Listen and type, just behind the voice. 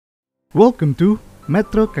Welcome to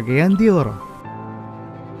Metro Cagayan De Oro.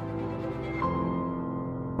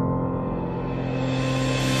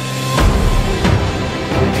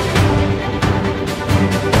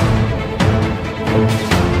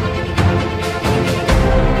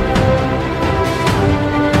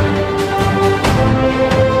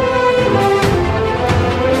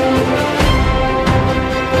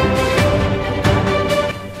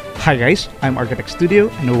 Hi guys, I'm Architect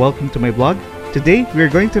Studio and welcome to my vlog. Today we are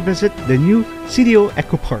going to visit the new CDO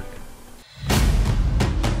Ecopark.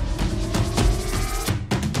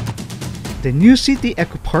 The new city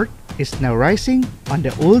Ecopark is now rising on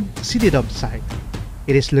the old city dumpsite.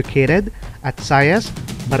 It is located at Zayas,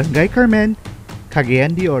 Barangay Carmen,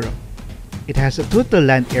 Cagayan De Oro. It has a total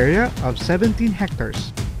land area of 17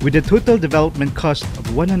 hectares with a total development cost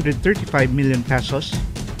of 135 million pesos.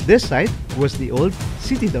 This site was the old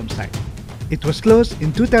city dump site. It was closed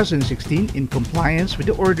in 2016 in compliance with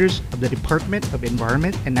the orders of the Department of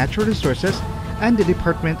Environment and Natural Resources and the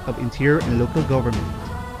Department of Interior and Local Government.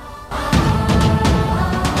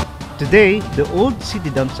 Today, the old city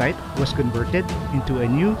dump site was converted into a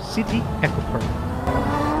new city ecopark.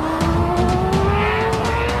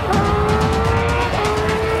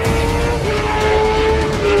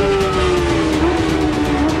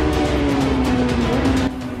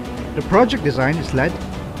 The project design is led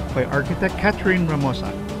by architect Catherine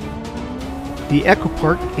Ramosa. The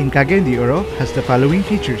Ecopark in Cagayan De Oro has the following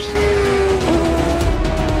features: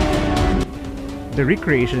 the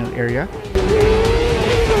recreational area,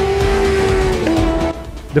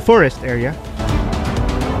 the forest area,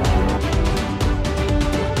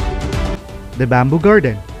 the bamboo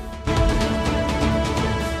garden,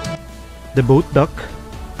 the boat dock,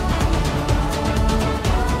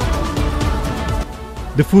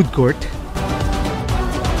 the food court,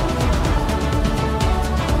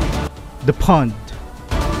 the pond,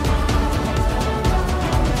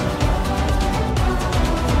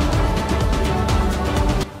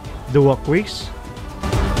 the walkways,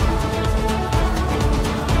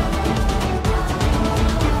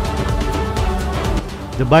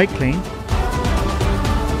 the bike lane,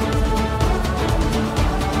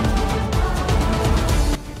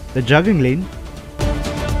 the jogging lane,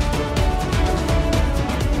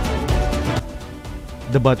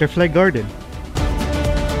 the butterfly garden,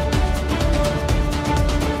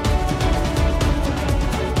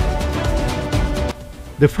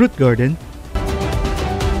 the fruit garden,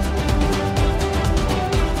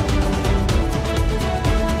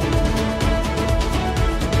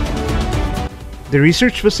 the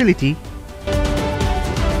research facility,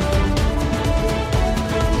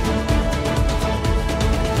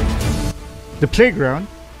 the playground,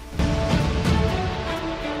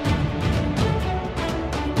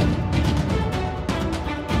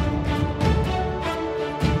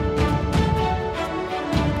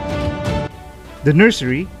 the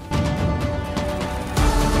nursery,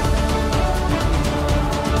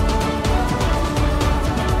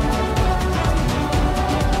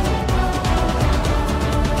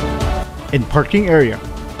 and parking area.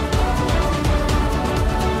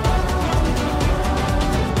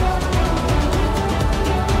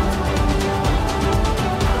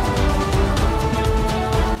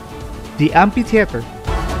 The amphitheater,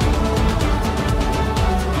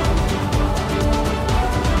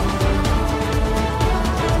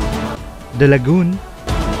 the lagoon,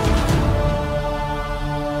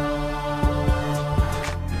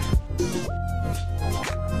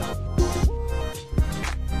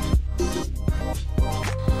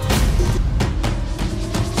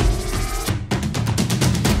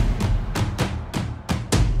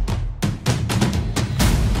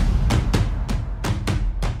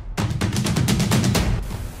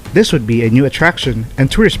 this would be a new attraction and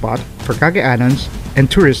tourist spot for Cagayanans and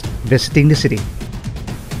tourists visiting the city.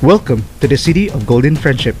 Welcome to the city of golden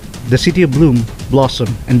friendship, the city of bloom, blossom,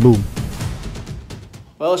 and boom.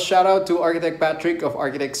 Well, shout out to Architect Patrick of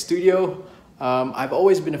Architect Studio. I've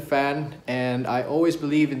always been a fan and I always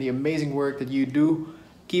believe in the amazing work that you do.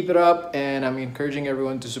 Keep it up, and I'm encouraging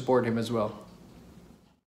everyone to support him as well.